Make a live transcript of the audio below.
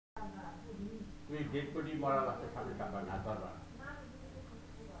তুই dead body মরা লাগছে সামনে কাবার না ধরবা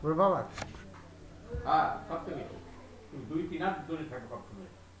ওর বাবা হ্যাঁ সব থেকে তুই 2-3 হাত দূরে থাকবে কখনো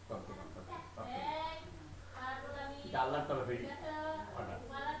সব থেকে আল্লাহর তরফে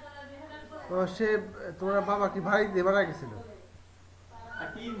ও সে তোমার বাবা কি ভাই দিয়ে মারা গেছিল? আর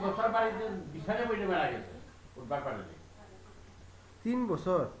 3 বছর বাড়িতে বিছানে বসে মারা গেছে উঠবার পারে 3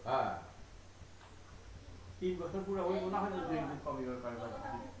 বছর? হ্যাঁ 3 বছর পুরো ওই মনে হয় যে 2 দিন কমই ব্যাপার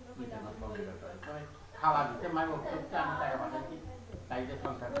খাওয়া দিতে মাই করতে আমি টাকা পাঠাচ্ছি তাই যে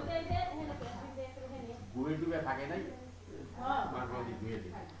সংসার ঘুরে ডুবে থাকে নাই মাঝে মাঝে ধুয়ে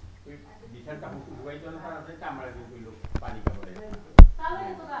দিই ওই বিছানটা ধুয়াই জন্য তারা চামড়া দিয়ে ওই লোক পানি কাপড়ে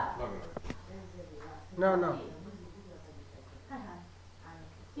না না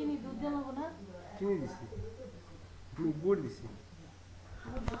চিনি দুধ দেবো না? চিনি দিছি, গুড় দিছি।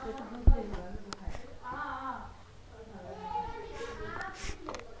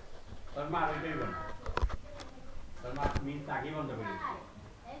 তোর মা ওইটাই বন্ধ, তোর মা মিনিট আগেই বন্ধ করে দিচ্ছে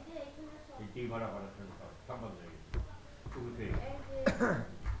এই টি বড় করার জন্য সব বন্ধ হয়ে গেছে উঠে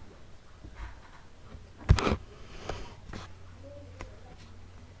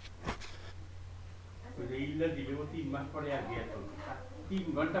এইগুলো দিলে ও 3 মাস পরে আর বিয়ে চলবে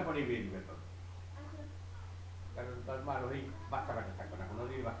 3 ঘন্টা পরে বিয়ে দিবে তোর কারণ তোর মার ওই বাচ্চা বাচ্চা থাকবে না কোনো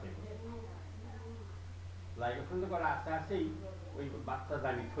দিন বাচ্চাই লাইক পছন্দ করা আস্তে আস্তেই ওই বাচ্চা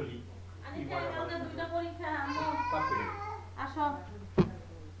জানি থলি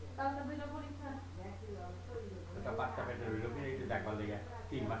বাচ্চা পেটে রইল দেখবার লেগে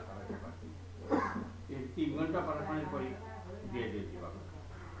 3 মাস পড়াশোনা করছি 3 ঘন্টা পড়াশোনার পরে দিয়ে দিয়েছি বাবা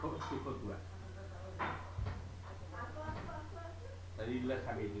খুব সুখতুয়া রিল্লা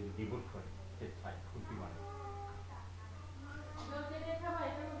স্বামী যদি ডিভোর্স করে সে চাই খুশি মানে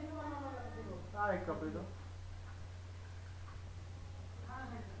আর এক কাপড় দাও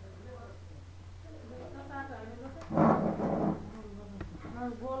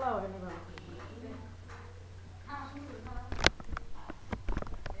গোলা হয় না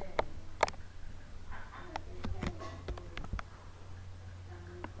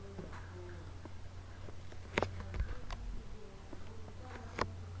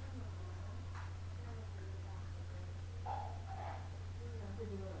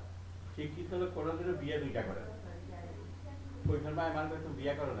শিক্ষিত লোক কোনো দিনও বিয়ে 2টা করে ওইখান ভাই আমার কাছে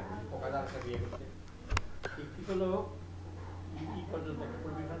বিয়ে করো না পোকাদার একটা বিয়ে করছে শিক্ষিত লোক কি পর্যন্ত একটা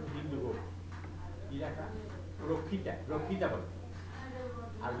প্রতিষ্ঠান হিন্দু হোক কি রাখা রক্ষিতা বলে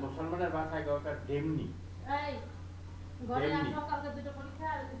আর মুসলমানের ভাষায় ওটা ডেমনি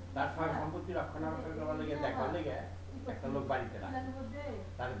তার সব সম্পত্তি রক্ষণাবেক্ষণ করার লেগে দেখার লেগে একটা লোক বাড়িতে না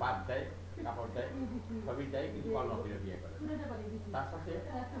তার বাদ দেয় কাপড় দেয় সবই দেয় কিন্তু কর্ম করে বিয়ে করে তার সাথে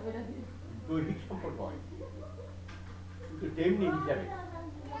দৈহিক সম্পর্ক হয় কিন্তু ডেমনি হিসাবে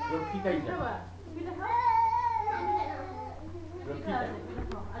রক্ষিতা হিসাবে রক্ষিতা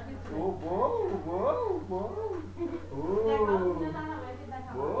ও বউ বউ বউ ও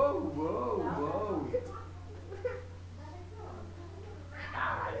বউ বউ বউ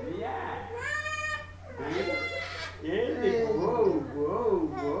আলিয়া এই বউ বউ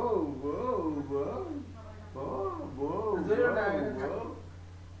বউ বউ বউ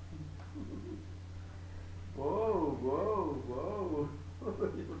বউ বউ বউ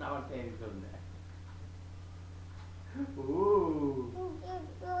আমার টেনশন নেই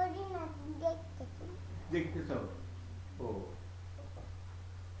দেখতেছ ও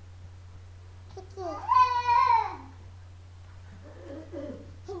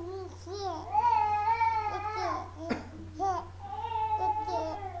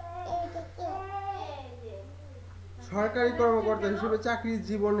সরকারি কর্মকর্তা হিসেবে চাকরির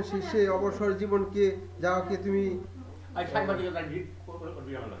জীবন শেষে অবসর জীবনকে যাওয়াকে তুমি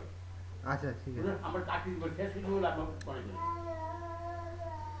আচ্ছা ঠিক আছে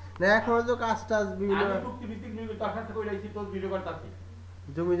না এখনো তো কাজ টাজ বিভিন্ন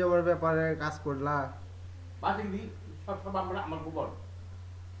জমি জমার ব্যাপারে কাজ করলা সব আমার গোবর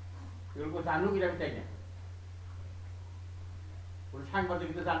এগুলো জানো কি আমি চাই না সাংবাদিক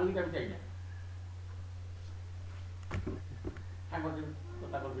জানো কি আমি চাই না সাংবাদিক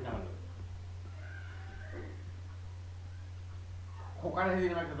কথা বলবি না আমার খোকার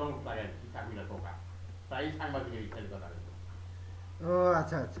সেদিন একটা দল লাগাই চাকরিটা খোকা তাই সাংবাদিকের ইচ্ছার কথা ও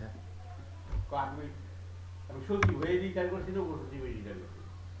আচ্ছা আচ্ছা আমি সচিব হয়ে রিটায়ার করছি তো সচিব হয়ে রিটায়ার করছি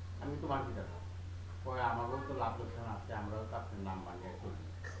আমি তো মানছি না পরে আমাকেও তো লাভ লোকসান আছে আমরাও তো আপনার নাম বানিয়ে চলি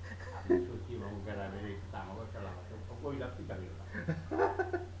আপনি সচিব এবং গ্রামের এই আমাকেও একটা লাভ আছে ওই লাভ চিন্তা করো না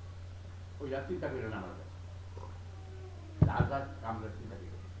ওই লাভ চিন্তা করো না আমাদের রাজা আমরা চিন্তা করি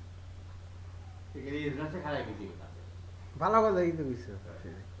ঠিক আছে খারাপ কিছু ভালো কথা কিন্তু কিছু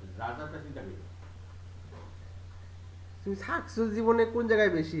রাজাটা চিন্তা করি তুমি থাকছো জীবনে কোন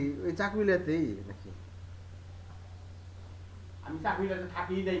জায়গায় বেশি ওই চাকুরিলাতেই নাকি? আমি চাকরিটাতে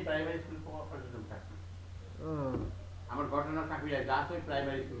থাকিই নাই, প্রাইমারি স্কুল পর্যন্ত থাকি। ও আমার ঘটনা চাকরি যা আছে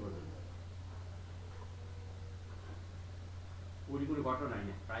প্রাইমারি স্কুল পর্যন্ত, পুরি কোনো ঘটনাই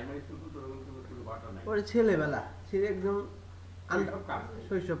নেই। প্রাইমারি স্কুল কোনো ঘটনা নাই। ওর ছেলেবেলা সে একদম শৈশবকাল।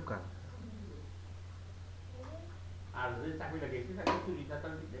 শৈশবকাল। আর যে চাকরিটা গেছি তাকে চুরি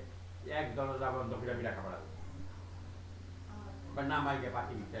চাতার দিতে এক দরজা বন্ধ করে আমি লেখাপড়া করি, বা নামাই গিয়ে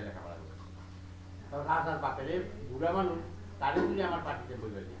পাখি দিতে লেখাপড়া করি। তখন রাজার বাপেরে বুড়া মানুষ তারে যদি আমার পাখিতে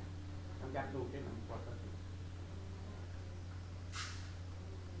বইবে দিয়ে আমি আপনি উঠেন, আমি কথা ছিল।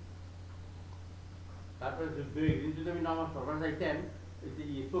 তারপরে একদিন যদি আমি নামাজ পড়বার যাইতেন,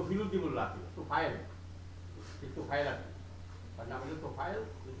 তফিলুল দিবুল্লাহ আছে তোফায়েল, তোফায়েল আছে, তার নাম হচ্ছে তোফায়েল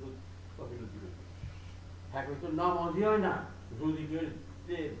তফিলুল দিবুল। হ্যাঁ কিন্তু নামাজই হয় না, যদি কেউ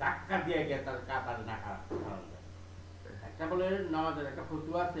ধাক্কা দিয়ে গিয়ে তার কাতার না খারাপ যায়। একটা বলে নামাজের একটা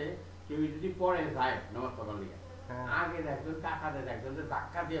ফতুয়া আছে, কেউ যদি পরে যায় নামাজ পড়ার লিগে, আগের একজন কাকাদের একজন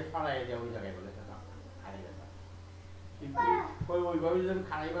ধাক্কা দিয়ে সরাই দেয় ওই জায়গায় বলে হারিয়ে গেছে। কিন্তু ওইভাবে যদি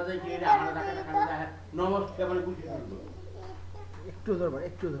খারাই বাজায় গিয়ে আমার ধাক্কা দেখা যায় নমাজ কেমন খুশি করবো, একটু ধরবেন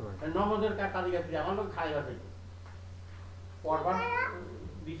একটু ধরবেন। নমাজের কাটা দিকে আমার লোক খারাই বাজাই পড়বার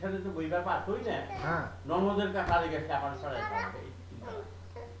দিশাতে তো বইবার পাস হই না, নমাজের কাটা দিকে আমার সরাই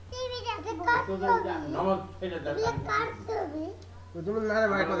নমাজ ছেড়ে দেয়। তুমি না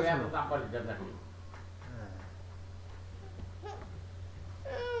ভাই কথা শোনো।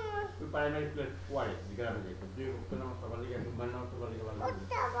 প্রাইমারি স্কুলের পড়ে গ্রামে যেত, দুই বছর নামাজ পড়বার লিগে নামাজ পড়বার লিগে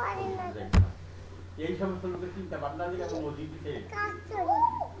এই সমস্ত লোকের চিন্তা ভাবনা দিকে আমি মসজিদ দিতে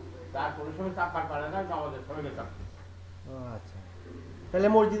তার কোনো সময় চাপার পারে না, নামাজের সময় চাপছে। আচ্ছা তাহলে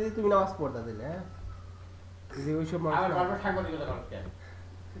মসজিদে তুমি নামাজ পড়তা দিলে? হ্যাঁ ওইসব আমার বারবার সাংবাদিকতা করতে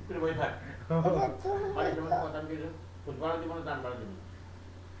চুপ করে বই থাক, বাড়ির সময় কথা দিয়ে ফুটবল দিব না, দান বাড়া দিব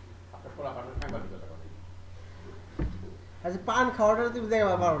আপনার পোলা পাঠার সাংবাদিকতা করে। আচ্ছা পান খাওয়াটা তুমি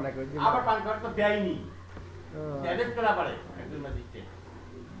দেখবা পারো না কেউ? আবার পান খাওয়াটা তো দেয়নি, অ্যারেস্ট করা পারে একজন ম্যাজিস্ট্রেট,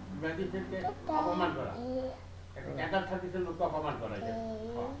 ম্যাজিস্ট্রেটকে অপমান করা, একটা ক্যাডার সার্ভিসের লোককে অপমান করা এটা।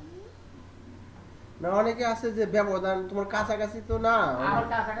 না অনেকে আছে যে ব্যবধান তোমার কাছাকাছি তো না, আমার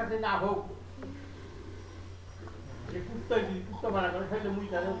কাছাকাছি না হোক, কুত্তা মারা করে ফেললে মুই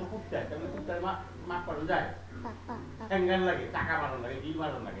তাদের তো কুত্তায়, তাহলে কুত্তার মাপ করা যায়, ঠ্যাঙ্গান লাগে, টাকা মারণ লাগে, ডিল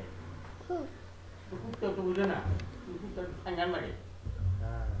মারণ লাগে, কুত্তা তো বুঝে না, কুত্তার ঠ্যাঙ্গান লাগে।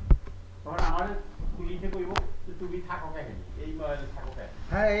 তখন আমার পুলিশে কইব তুমি থাকো কেন, এই মহলে থাকো কেন।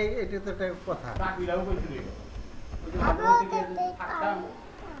 হ্যাঁ এটা তো একটা কথা। চাকরিরাও কইছিল থাকতাম,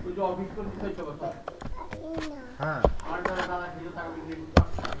 ওই যে অফিস করতে 14 বছর। হ্যাঁ আমার দ্বারা দাদা ছিল টাকা বিক্রি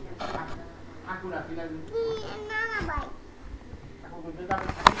ঠাকুর আসি না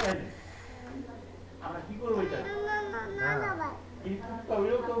আমরা কি করবো এটা, কুত্তা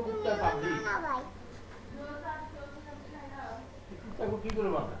হইলেও তো কুত্তা পাবলি, কুত্তাকে কি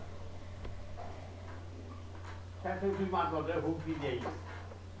করবো আমরা? তুই মাছ বলে হুকি দিই,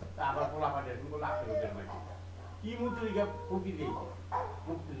 আবার পোলা পাঠে লাগছে ওদের মাঝে কি মুক্তিকে হুকি দিই,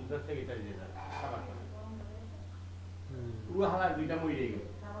 মুক্তিযুদ্ধের সেক্রেটারি খাবার পুরো হালার দুইটা মরে গেল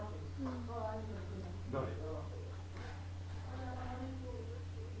ধরে।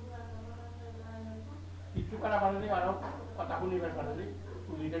 কিছু করা পারেনি, আরো কথা শুনিবার পারেনি,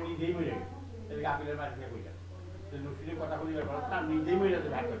 দুইটা নিজেই মরে গেছে। এদিকে আপিলের বাড়ি থেকে কইটা রুশিদের কথা শুনিবার পারে তার নিজেই মরে যাবে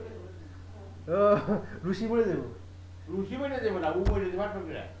ভাগ করতে। রুশি মরে দেবো? রুশি মরে দেবো না, ও মরে দেবে ভাগ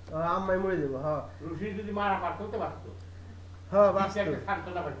করতে, আম্মাই মরে দেবো। হ্যাঁ রুশি যদি মারা পারত তো বাঁচত, হ্যাঁ বাঁচত,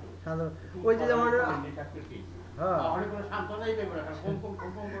 সান্ত্বনা পাইত। ওই যে যেমন অনেক কোনো সান্ত্বনাই দেবো না,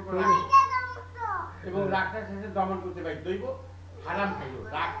 এবং রাগটা শেষে দমন করতে পারি দইব হারাম খাইব,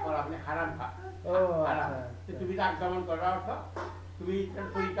 রাগ করা মানে হারাম খা। তুমি রাগ দমন করার অর্থ তুমি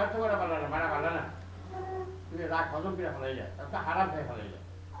শরীর কাজ করা পারলা না, মারা পারলা না, তুমি রাগ হজম করে ফেলাই যায়, তাহলে হারাম খাই ফেলাই যায়,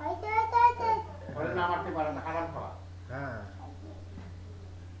 ঘরে না মারতে পারে না, হারাম খাওয়া।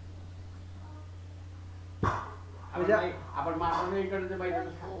 আবার মা এই কারণে বাইরে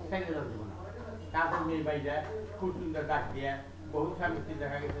খাইতে যাচ্ছে না, কাজের মেয়ে বাইরে খুব সুন্দর ডাক দিয়ে বহু স্বামী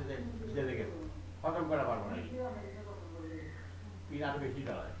দেখা গেছে যে জেলে গেছে, হজম করা পারবো না, আরো বেশি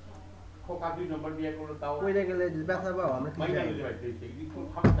দাঁড়ায়। খোকা 2 নম্বর বিয়ে করলো, তাও ওইটা গেলে ব্যথা পাও আমরা মাইনা দিতে পারছি, কোনো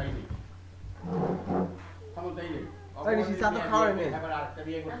ক্ষমতাই নেই, ক্ষমতাই নেই। এবার আরেকটা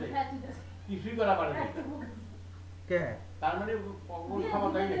বিয়ে করছে, কিছুই করা পারে না, তার মানে কোনো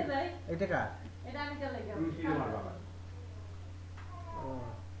ক্ষমতাই নেই। এটা কার?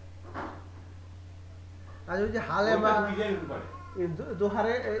 আর ওই যে হালেমা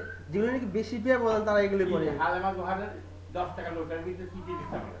দোহারে যেগুলো নাকি বেশি বিয়ে বলেন তারা এগুলি করে, হালেমা দোহারের 10 টাকা লোকের ভিতরে চিঠি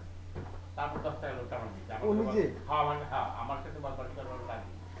দিতে হবে, তারপর 10 টাকা লোক আমার দিতে আমার ও নিজে? হ্যাঁ মানে হ্যাঁ আমার সাথে বলবাসী করবার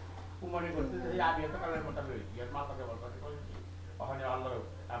রাজি কুমারী করতে যে আমি এত কালের মতো রয়েছি আর মাতাকে বলবাসী করেছি ওখানে আল্লাহ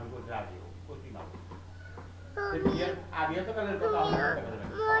আমি করতে রাজি করছি না আমি এত কালের কথা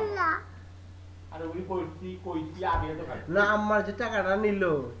আর উনি কইছি আমি এত কালে না আমার যে টাকাটা নিল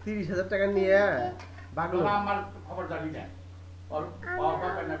 30,000 টাকা নিয়ে ভাগলো আমার খবর জানি না ওর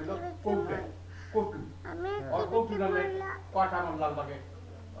বাবা না দিল কৌটু ওর কৌটু নামে কটা মামলাল বাগে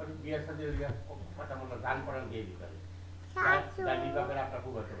ওর বিয়ে সাথে কটা মামলা দান করান দিয়ে দিতে হবে জানি বাপের আপনার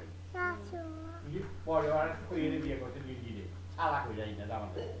খুব আছে পরে আর কইরে বিয়ে করতে দিয়ে চালাক হয়ে যায় না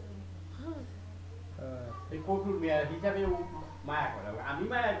আমাদের এই কৌটুর মেয়ে হিসাবে ও মায়া করে আমি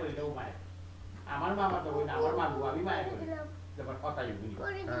মায়া করি না ও মায়া আমার মামা তো ওই না আমার মামু আমি মায়া করি যেমন কথাই বুঝি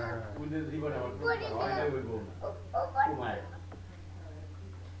বুঝলে জীবনে আমার হয় না ওই বউ ও মায়া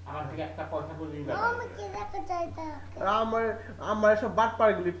আমার থেকে একটা পয়সা করে দিন আমার আমার সব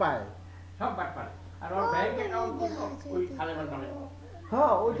বাটপাড়গুলি পায় সব বাট পারে আর ওর ব্যাংক অ্যাকাউন্ট ওই খালেমার নামে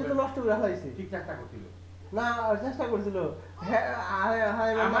হ্যাঁ ওইটা তো নষ্ট করে হয়েছে ঠিক চেষ্টা করছিল না চেষ্টা করছিল হ্যাঁ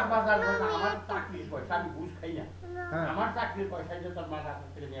আমার বাজার আমার চাকরির পয়সা আমি ঘুষ খাই না আমার চাকরির পয়সা যে তোর মার কাছ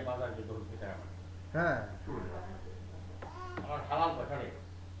থেকে নিয়ে বাজার যেতে হচ্ছে টাকা হ্যাঁ আমার হালাল পয়সা রে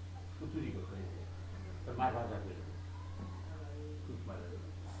চুরি করতে হয়েছে তোর মার বাজার করে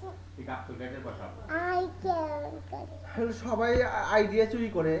ঠিক আপনি ব্যাগের পয়সা সবাই আইডিয়া চুরি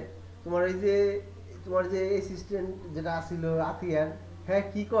করে তোমার এই যে তোমার যে অ্যাসিস্ট্যান্ট যেটা আছিল আতিয়ার হ্যাঁ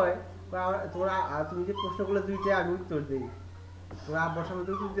কি কয় তুমি যে প্রশ্নগুলো দুইটা আমি উত্তর দিই তোমার আব্বার সামনে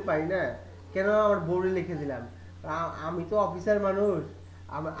তো দিতে পারি না কেন আমার বোর্ডে লিখে দিলাম আমি তো অফিসার মানুষ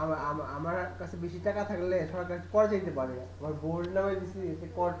আমার কাছে বেশি টাকা থাকলে সরকার কর চাইতে পারে আমার বোর্ড নামে দিচ্ছি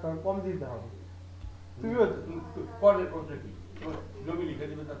কর কম দিতে হবে তুমিও করের প্রশ্ন কি জমি লিখে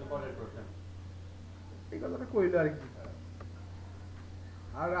দিবে তাতে করের প্রশ্ন এই কথাটা কইলো আর কি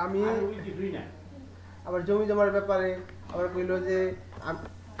আর আমি কিছুই না আবার জমি জমার ব্যাপারে আবার কইলো যে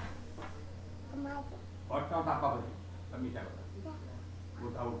ঘরটাও টাকা পাবি আমি টাকা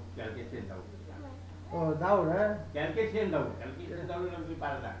কোথাও ক্যালকুলেশন দাও ও দাও না ক্যালকুলেশন দাও ক্যালকুলেশন দাও না তুমি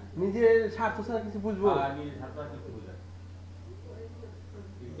পারে না নিজের স্বার্থ ছাড়া কিছু বুঝবো নিজের স্বার্থ কিছু বুঝা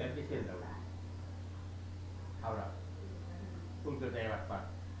ক্যালকুলেশন দাও হাওড়া কলকাতা এবার পার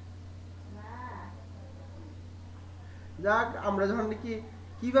যাক আমরা যখন নাকি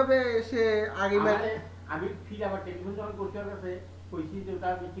কিভাবে সে আগে আমি ফিরে আবার টেলিফোন যখন করছি ওর কাছে কইছি যে ওটা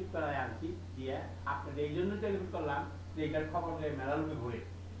আমি ঠিক করাই আনছি দিয়ে আপনাদের এই জন্য টেলিফোন করলাম যে এটার খবর মেলা লোকে ঘুরে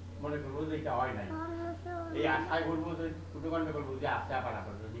মনে করবো যে এটা হয় নাই এই আশায় বলবো যে দুটো ঘন্টা করবো যে আসছে আবার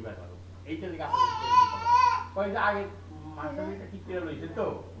আপনাদের নিবার পারো এইটা দিকে আপনাদের কই যে আগে মাস্টার এটা ঠিক করে লইছে তো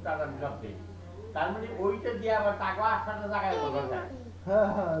দাদা আমি সব দেই তার মানে ওইটা দিয়ে আবার টাকা আসাটা জায়গায় বলবা যায়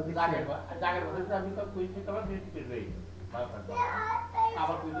জায়গার কথা আমি তো কইছি তোমার বেশি করে রই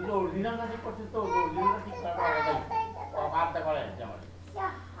আবার কইছি যে অরিজিনালটা ঠিক করছিস তো অরিজিনালটা ঠিক করা যায় বাদটা করে আছে আমার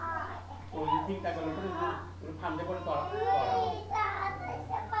ওই ঠিকটা করলে তো ফান্দে করে তো আর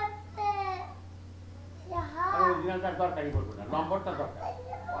অরিজিনালটা দরকারই পড়বে না নম্বরটা দরকার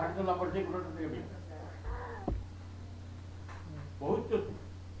হয়তো নম্বর যে কোনোটা থেকে বেশি বহুত চতুর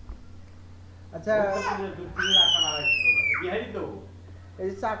আচ্ছা এই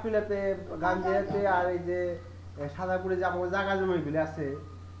যে চাকুলাতে গাঞ্জিয়াতে আর এই যে সাদাপুরে যে আমার জায়গা জমিগুলি আছে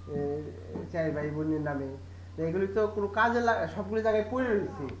চাই ভাই বোনের নামে এগুলি তো কোনো কাজে সবগুলো জায়গায় পড়ে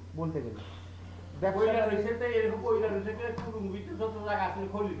রয়েছে বলতে গেলে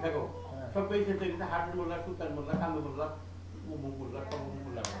সব হাটের মোল্লা সুতার মোল্লা কান্দু মোল্লা উমুক মোল্লা তমুক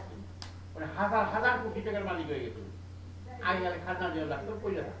মোল্লা হাজার হাজার কোটি টাকার মালিক হয়ে গেছে আগে গেলে খাজনা দেওয়া লাগতো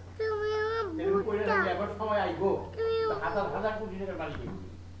পয়সা সময় আইবো হাজার হাজার কোটি টাকার মালিক হয়ে গেছে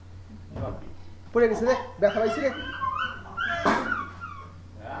পড়ে গেছে রে ব্যথা পাইছি রে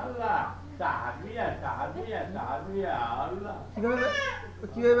আল্লাহ সাহাবিয়া সাহাবিয়া সাহাবিয়া আল্লাহ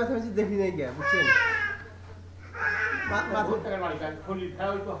কিভাবে ব্যথা পাইছি দেখি নাই গিয়া বুঝছেন মাথা টাকার মালিক খলিল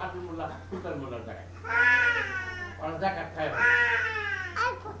খাওয়াই তো হাতের মোল্লা সুতার মোল্লার জায়গায় ওরা জাকাত খায়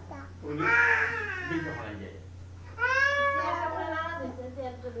উনি বিষ হারাই যায়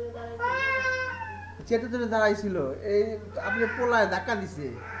চেটে ধরে দাঁড়াইছিল এই আপনি পোলায় ধাক্কা দিছে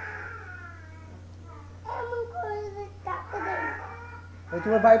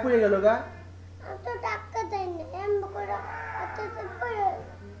তোমার ভাই পড়ে গেল গা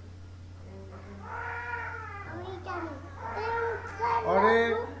আরে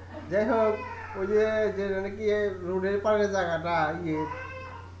যাই হোক ওই যে নাকি রোডের পাড়ের জায়গাটা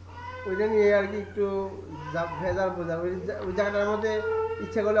ওইটা নিয়ে আর কি একটু ভেজাল বোঝা ওই জায়গাটার মধ্যে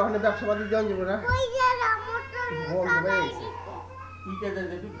ইচ্ছা করলে ওখানে ব্যবসা পাতি দেওয়া যাবে না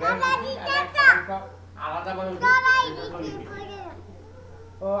আলাদা।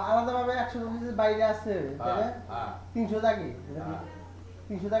 ও আলাদাভাবে 100 অফিসের বাইরে আছে তাই না? হ্যাঁ 300 থাকে হ্যাঁ।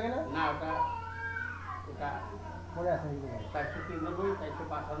 300 থাকে না? না ওটা ওটা মনে আছে নাকি? 493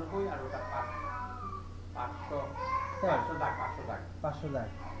 495 আর ওটা 500 হ্যাঁ। 500 টাকা 500 টাকা 500 টাকা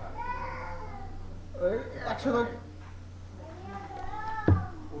হ্যাঁ। ওই 100 টাকা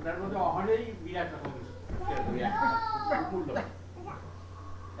ওটার মধ্যে অহনেই বিরাট রকম মূল্য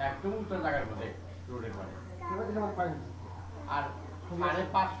একদম উত্তর জায়গার মধ্যে রোডের পরে আর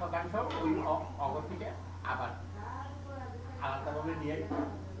 5.5% ওই অগর থেকে আবার আলাদাভাবে নিয়ে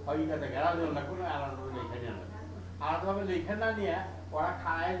হয়তো গেরাও দেওয়া লাগবে না আলাদাভাবে লেখা নিয়ে লাগবে আলাদাভাবে লেখা না নিয়ে ওরা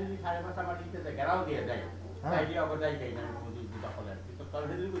খায় যদি 5.5 আমার নিতে গেরাও দিয়ে দেয় তাইলে অগর যাই যাই না দখলে আর কি তো তোর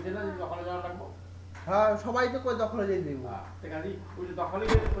যদি বুঝে না যে দখলে যাওয়া লাগবো হ্যাঁ সবাই তো কই দখলে দিয়ে দিব সেখানে ওই যে দখলে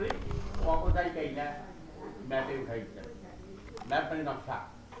গেলে করি অগর যাই যাই না ম্যাপে উঠাই দিতে ম্যাপ মানে নকশা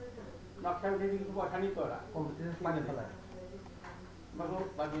নকশা উঠে কিন্তু পয়সা নিত ওরা কম্পিউটার পানি ফেলায়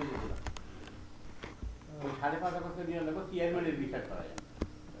বাজিয়ে দিয়েছিল ওই 5.5% নিয়ে লাগবো চেয়ারম্যানের বিচার করা যায়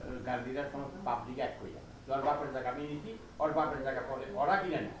গান্ধীরা সমস্ত পাবলিক এক করে যায় ওর বাপের জায়গা আমি নিচ্ছি ওর বাপের জায়গা পরে ওরা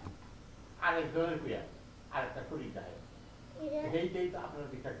কিনে নেয় আরেকজনের কুয়া আরেকটা শরীর যায় এইটাই তো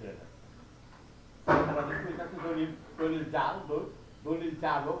আপনার বিচার করে দেয় দলিল জাল দলিল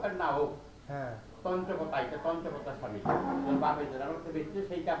জাল হোক আর না হোক হ্যাঁ তন্ত্রকতা এটা তন্ত্রকতা স্বামী বাপের জায়গা বেঁচে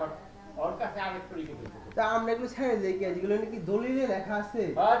সেইটা আবার ওর কাছে আরেক শরীরকে তা আমরা এগুলো ছেড়ে দেই কি যেগুলো নাকি দলিলে লেখা আছে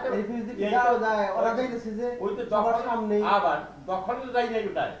হ্যাঁ, তো এই ফিজ দিকে যাও যায় ওরা যাইতেছে যে ওই তো সবার দখল সামনে আবার দখলে যাই নাই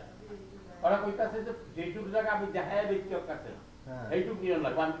ওটাই ওরা কইতাছে যে যেটুকু জায়গা আমি দেখায় বেশি ওর কাছে হ্যাঁ এইটুকু নিয়ে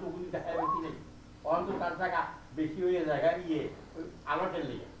লাগবে আমি তো ওগুলি দেখায় বেশি নেই অন্তত তার জায়গা বেশি হয়ে জায়গা ইয়ে ওই আলোটের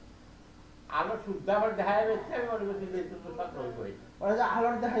লিগে আলো শুদ্ধ আবার দেখায় বেশি আমি মনে করছি যে একটু সব রইব ওরা যে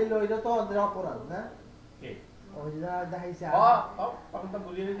আলোর দেখাইলো এটা তো ওদের অপরাধ না কে ওই যে দেখাইছে তখন তো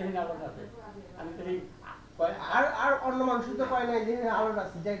বুঝিয়ে দিতে আলোটা আছে আমি তো এই আর আর অন্য মানুষ তো কয় নাই যে আলোর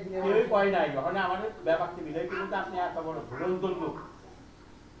আছে যাই দিয়ে কেউই কয় নাই ওখানে আমাদের ব্যাপারটি মিলাই কিন্তু আপনি এত বড় ধুরন্ধর লোক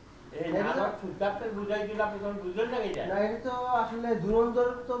এই আলোর শুদ্ধার্থে বুঝাই দিলে আপনি তখন বুঝলেন না এটা না এটা তো আসলে ধুরন্ধর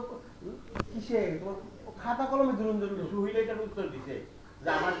তো কিসে খাতা কলমে ধুরন্ধর সুহিল এটার উত্তর দিছে যে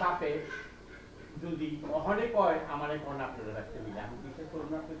আমার বাপে যদি অহনে কয় আমার কোন আপনারা রাখতে দিলে আমি বিশ্বাস করব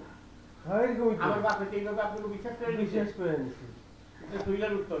না আমার বাপে এইভাবে আপনাকে বিশ্বাস করে নিছি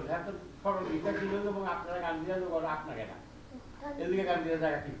সুহিলের উত্তর হ্যাঁ তো সরল বিশ্বাস দিল এবং আপনারা গান দিয়ে দেবো আপনাকে না এদিকে গান দিয়ে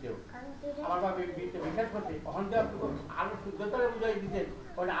জায়গা ঠিকছেও আমার বাপে বিশ্বাস করছে তখন তো আপনি আলোর শুদ্ধতারে বুঝাই দিচ্ছেন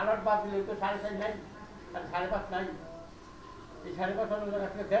ওই আলোর বাদ দিলে তো 4.5 নাই আর 5.5 নাই এই 5.5 অন্য জায়গা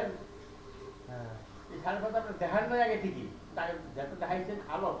থেকে দেন এই 5.5 আপনার দেখার নয় আগে ঠিকই তাকে যাতে দেখাইছেন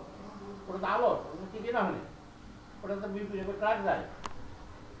আলো ওটা তো আলো ওটা ঠিকই না হলে ওটা তো বিপুল ট্রাক যায়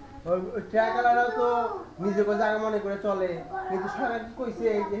ওই ট্রাকাররা তো নিজেকে জায়গা মনে করে চলে কিন্তু সরকার কি কইছে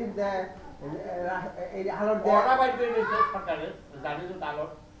এই যে এই আলোর দেয়া ওরা বাইর করে দিয়েছে সরকারের জানি তো আলো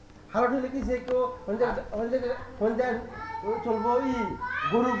হালট হলে কি যে কেউ হন্দে চলবো ই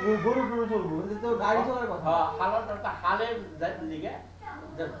গরু গরু গরু চলবো তো গাড়ি চলার কথা হালত একটা হালের দিকে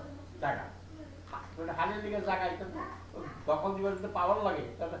জায়গা হালের দিকে জায়গা এটা দখল দিবার যদি পাওয়ার লাগে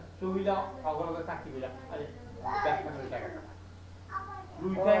তাহলে সুবিধা অগলকে চাকরি করে আরে ব্যবসা করে টাকা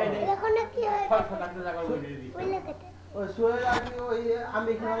ওই সোয়েল আর কি ওই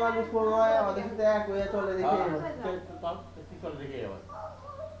আমি খাওয়া মানুষ পড়ায় আমাদের সাথে এক হয়ে চলে দেখে চলে দেখে যাবার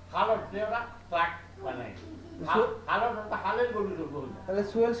হালত যে ওরা ট্রাক বানায় হালত একটা হালের গরু চলবো তাহলে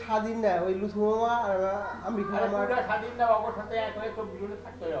সোয়েল স্বাধীন না ওই লুথুমা আর আমি খাওয়া স্বাধীন না অগর সাথে এক হয়ে সব বিরোধে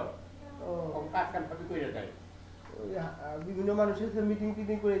থাকতে হবে কাজ কাম সবই করে যায় বিভিন্ন মানুষের সাথে মিটিং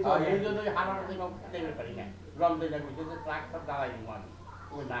টিটিং করে চলে এই জন্য হালত থেকে পারি না রমদে লাগবে যে ট্রাক সব দাঁড়াই মানুষ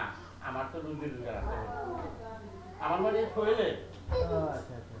ও না আমার তো রোজগার আছে আমার মানে শরীরে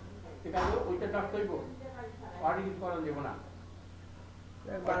আচ্ছা আচ্ছা ঠিক আছে ওইটা নষ্ট হইব অর্ডার কিছু করা যাবো না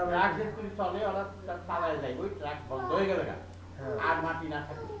ট্রাক যে তুই চলে ওরা চালায় যায় ওই ট্রাক বন্ধ হয়ে গেলে আর মাটি না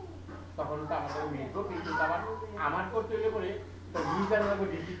থাকে তখন তো আমাদের মিলবো কিন্তু আমার করতে হলে পরে তো মিটার লাগবে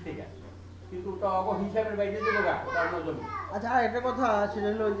ডিস্ট্রিক্ট থেকে কিন্তু ওটা অগ হিসাবের বাইরে দেবো গা অন্য জমি আচ্ছা আর একটা কথা সেটা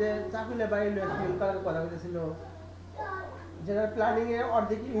হলো যে চাকুলে বাইরে কথা বলতেছিল যেটা প্ল্যানিং এ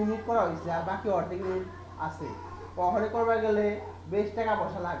অর্ধেক ইউনিট করা হয়েছে আর বাকি অর্ধেক ইউনিট আছে ওখানে করবার গেলে বেশ টাকা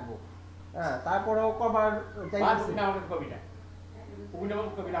পয়সা লাগবে হ্যাঁ তারপরেও করবার চাইছে আমাদের কবিতা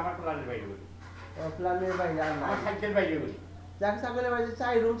কবিতা আমার প্ল্যানের বাইরে বলি প্ল্যানের বাইরে আর না আমার সাইকেল বাইরে বলি যাকে চাকুলে বাইরে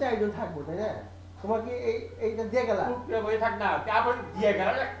 4 রুম থাকবো তাই না তোমাকে এইটা দিয়ে গেলা বই থাক না আবার দিয়ে গেল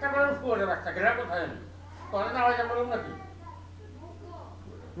একটা মানুষ করে বাচ্চা গেলা কোথায় আমি তোরা না হয় বলুন নাকি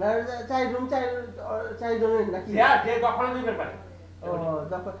না 4 রুম 4 জনের নাকি যে দখল নিতে পারে ও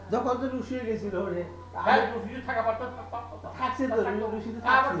দখল তো রুশিয়ে গেছিল ওরে হ্যাঁ রুশি থাকা পারতো থাকছে তো রুশি তো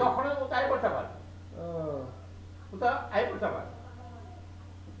আবার থাকছে দখলে তো তাই করতে পারে ও ওটা আই করতে পারে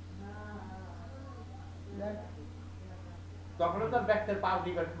তখন তো ব্যক্তির পাও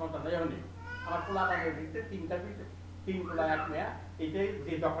দিবার মতো নেই হনি আমার পোলা পানের ভিতরে তিন পোলা এক মেয়া এইটাই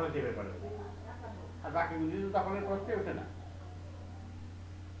যে দখলে দেবে পারে আর বাকিগুলি তো দখলের প্রশ্নে ওঠে না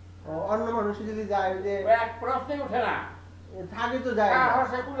অন্য মানুষ যদি যায় যে এক প্রশ্নে ওঠে না থাকে তো যায়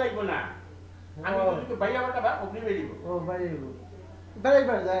সে কুলাইবো না আমি যদি ভাইয়া বাটা অগ্নি বেরিব ও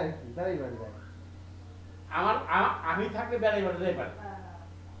বেড়াইবার যায় আর কি বেড়াইবার যায় আমি থাকলে বেড়াইবার যাই পারে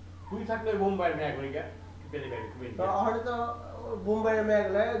তুই থাকলে বোম্বাই মেয়া করে গিয়া বেড়াইবার তো ওখানে তো বোম্বাইয়ের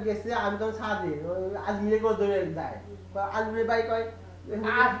মেয়েগুলো গেছে আমি তখন সাদে আজমিরে করে ধরে যায় আজমিরে ভাই কয়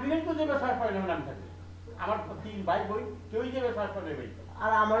আজমিরে তো যাবে সব পারে না আমি থাকলে আমার 3 ভাই বই কেউই যাবে সব পারে ভাই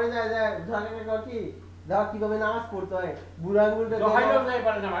আর আমারে যায় যায় ধরে কয় কি দাও কিভাবে নামাজ পড়তে হয় বুড়া আঙ্গুলটা দহাইও যাই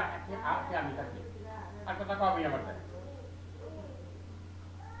পারে না আমি থাকলে আর কথা কবি আমার থাকে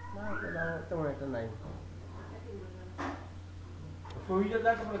না তেমন একটা নাই শহীদে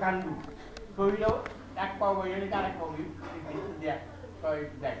যায় তোমার গান্ডু শহীদও এক পাও বই এনে আরেক পাও দেখ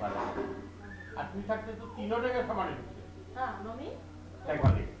দেখবার আর তুই থাকতে তো 3 টাকা সমানে ঢুকছে হ্যাঁ মমি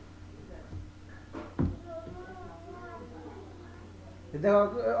দেখবার দেখো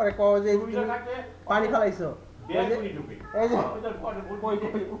আরে কও যে পানি ফলাইছো এই যে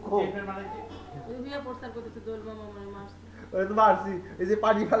রুবিয়া পোস্টার করতেছে দোল মামা মানে মারছে ওই তো মারছি এই যে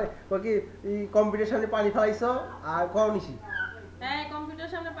পানি ফেলে ও কি এই কম্পিটিশনে পানি ফলাইছো আর কও নিছি এই কম্পিউটার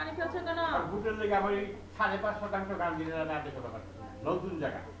সামনে পানি ফেলছো কেন আর বুটের লেগে আমার 5.5% গান দিলে না দেখো ব্যাপার নতুন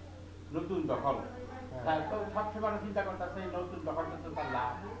জায়গা নতুন দখল তো সবসময় মানুষ চিন্তা করতেছে নতুন দখল করতে তার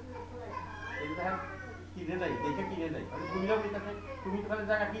লাভ এই দেখেন কিনে নাই দেখে কিনে নাই তুমিও বলতেছে তুমি তো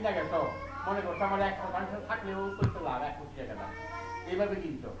জায়গা কিনা গেছো মনে করছো আমার 100% থাকলেও তো লাভ 1 কোটি টাকা দাম এইভাবে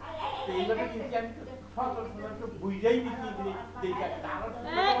কিনছো তো এইভাবে কিনছি আমি সচরাচর বুঝাই দিচ্ছি দেখে আরো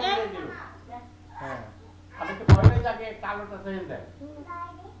দিল হ্যাঁ আমি তো ভয় নাই যাকে কালোটা চেঞ্জ দেয়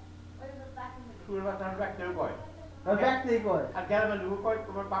সুরের বাচ্চা ব্যাগটাও কয় ব্যাগটাই কয় আর গ্রামের লোক কয়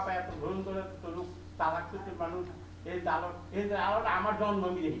তোমার বাবা এত ভ্রমণ করে তোর তালাক করতে মানুষ এই আলোটা আমার জন্ম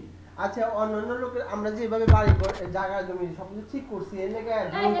আমি দেখি আচ্ছা অন্যান্য লোকের আমরা যেভাবে বাড়ি জায়গা জমি সবকিছু ঠিক করছি এর লেগে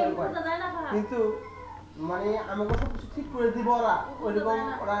কিন্তু মানে আমাকে সবকিছু ঠিক করে দিব ওরা ওইরকম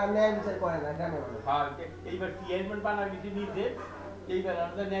ওরা ন্যায় বিচার করে না কেন এইবার চেয়ারম্যান বানা কিছু নিতে এইবার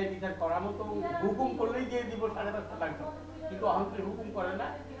আমাদের ন্যায় বিচার করার মতো হুকুম করলেই দিয়ে দিব 5.5% কিন্তু অহংকারে হুকুম করে না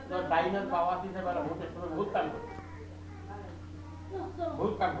ডাইনার বাবা হিসেবে ভোটের সময় বহুত কাম করছে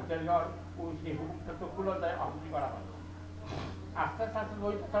বহুত কাম করছে ওই সেই হুকুমটা তো খুলে দেয় অহংকি করা হয় আস্তে আস্তে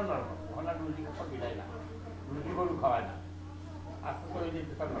ওই তো না ওনার রুজি খাওয়া বিলাই না রুজি গরু খাওয়ায় না আস্তে আস্তে ওই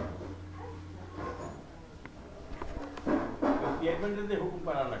দিতে চেয়ারম্যান যদি হুকুম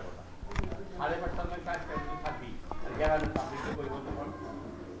করার না কথা 5.5% কাজ করতে থাকবি আর গ্যারান্টি পাবলিককে পরিবর্তন করো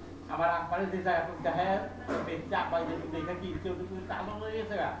আমার আপারে যে জায়গা দেখে বেশি আপাই যদি দেখে কি ইচ্ছে ওটুকু চালু হয়ে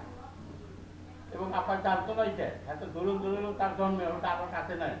গেছে গা এবং আপার জানতো না এটা এত দরুন তার জন্মে ওটা আলোর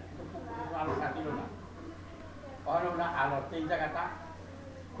কাছে নাই আলো কাটিল না ওখানে ওরা আলোর এই জায়গাটা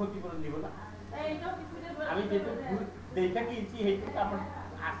ক্ষতিপূরণ দিব না আমি যেহেতু দেখে কিনছি সেইটুকু আমার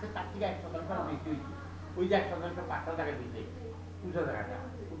আসছে তার থেকে 1% বেশি হয়েছে ওই যে 1% 500 টাকা দিতে পুজো টাকাটা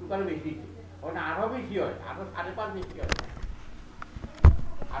ওটুকু আরো বেশি হয়েছে ওখানে আরো বেশি হয় আরো 5.5 বেশি হয়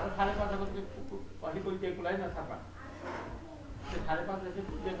আরো 5.5 করতে কুলাই না ছাপা 5.5 এসে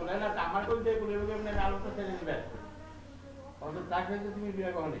পুজো কুলাই না আমার করতে কুলাই এমনি আলোটা ছেড়ে দিবে অত ট্রাক হয়েছে তুমি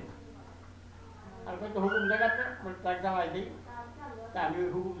বিয়ে কখনে আর কত হুকুম দেখাচ্ছে ট্রাক জ্বালাই দিই তা আমি ওই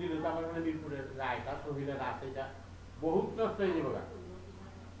হুকুম দিল তো আমার মনে মিরপুরে রায়টা শহীদের রাত এটা বহুত নষ্ট হয়ে যাবো গা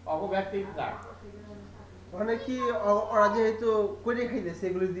অপব্যক্তি ট্রাক ওখানে কি ওরা যেহেতু করে খাইতেছে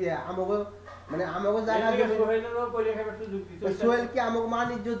এগুলো দিয়ে আমাকে মানে আমাকে জায়গা সোহেলেরও করে খাইবার সুযোগ দিচ্ছে সোহেল কি আমাকে মান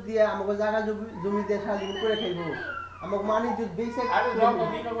ইজ্জত দিয়ে আমাকে জায়গা জমি দিয়ে সারাদিন করে খাইবো আমাকে মান ইজ্জত বেশি আরে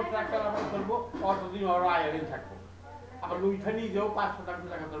যতদিন ওর ট্রাক চালানো করবো ততদিন ওর আয়ের থাকবো আবার লুইখানি যেও 500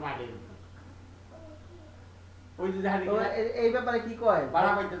 টাকা তোর মাইনে ওই যে জানি এই ব্যাপারে কি কয়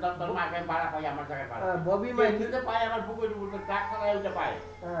ভাড়া পাইতে তোর মাকে ভাড়া পাই আমার জায়গায় ভাড়া ববি মা কিনতে পায় আমার পুকুরের উপর ট্রাক চালায় ওইটা পায়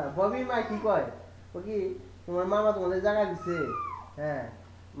হ্যাঁ ববি মা কি কয় ও কি তোমার মামা তোমাদের জায়গা দিছে হ্যাঁ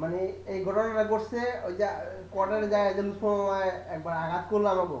মানে এই ঘটনাটা ঘটছে ওই যে কোয়ার্টারে যায় যে লুৎফর একবার আঘাত করলো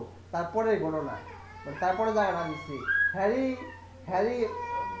আমাকে তারপরে ঘটনা মানে তারপরে জায়গাটা দিচ্ছে হ্যারি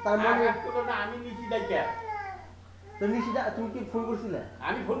তার মানে আমি নিচি দেখে তো নিশিদা তুমি কি ফোন করছিলে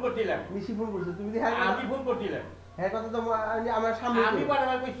আমি ফোন করছিলাম নিশি ফোন করছো তুমি আমি ফোন করছিলাম হ্যাঁ কথা তো আমার সামনে আমি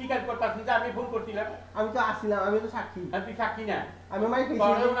বারবার কই স্বীকার করতাছি যে আমি ফোন করছিলাম আমি তো আসছিলাম আমি তো সাক্ষী তুই সাক্ষী না আমি মাই খাইছি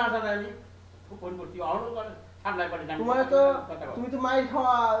তোরেও না জানা আমি ফোন করছি অন্য করে সামলাই পারি না তোমার তো তুমি তো মাই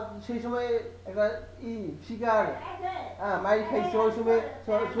খাওয়া সেই সময় একটা শিকার হ্যাঁ মাই খাইছো ওই সময়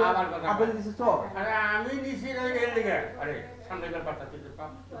আপনি দিছে তো আরে আমি দিছি না এর দিকে আরে সামলাই পারতাছি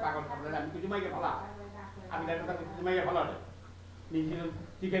পাগল সামলাই আমি কিছু মাইকে ফলা আমি দেখো কিছু মাইকে ফলা নিশ্চিত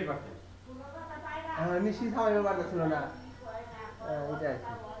চিকেন পাচ্ছেন নিশ্চিত সামান্য বার্তা ছিল না, এটা আর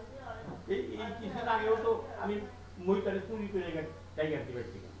কি। এই কিছুদিন আগেও তো আমি মইটারে চুরি করে জায়গা দিবে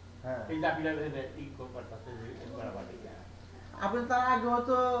ঠিক হ্যাঁ, এই দাবিটা এই করতেছে বাড়াবাড়ি আপনি তার আগেও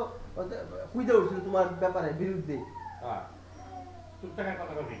তো খুঁজে উঠছিল তোমার ব্যাপারে বিরুদ্ধে। হ্যাঁ চুপ থাকার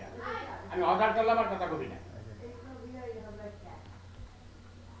কথা কবি না, আমি অর্ডার করলাম আর কথা কবি না। আচ্ছা।